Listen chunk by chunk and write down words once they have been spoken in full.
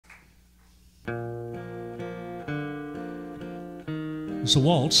It's a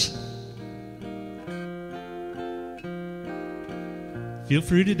waltz. Feel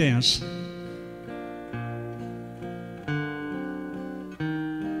free to dance.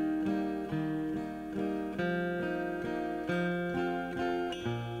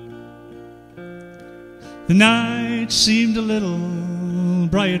 The night seemed a little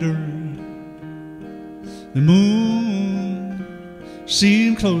brighter. The moon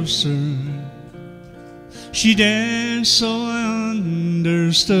seemed closer. She danced so I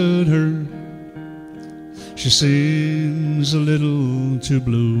understood her. She sings a little too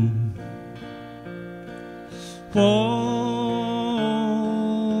blue. Waltz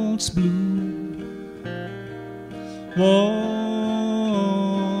blue, waltz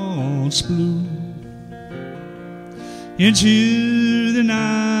blue, into the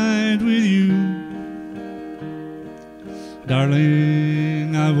night with you.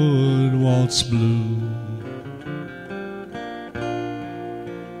 Darling, I would waltz blue.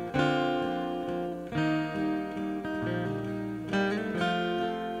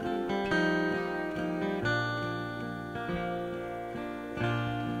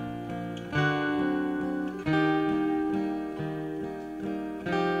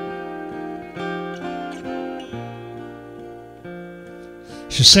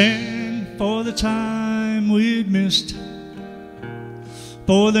 She sang for the time we'd missed,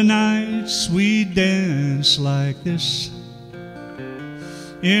 for the nights we'd danced like this,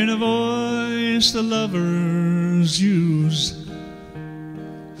 in a voice the lovers use.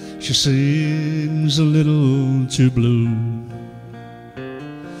 She sings a little too blue.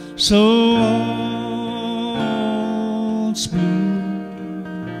 So waltz blue,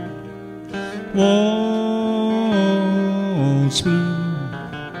 waltz blue,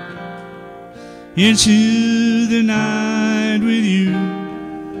 into the night with you.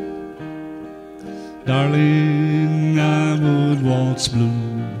 Darling, I would waltz blue.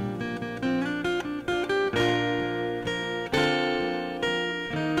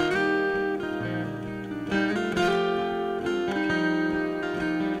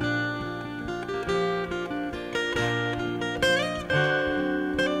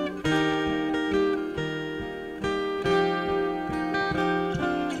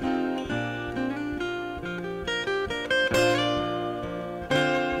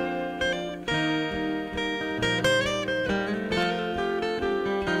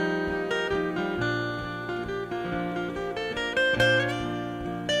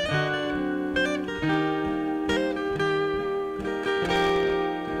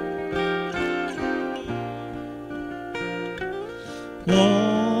 Waltz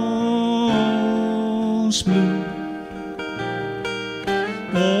blue,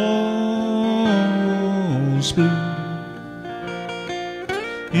 waltz blue,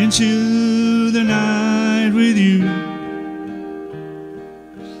 into the night with you.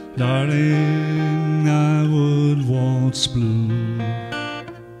 Darling, I would waltz blue.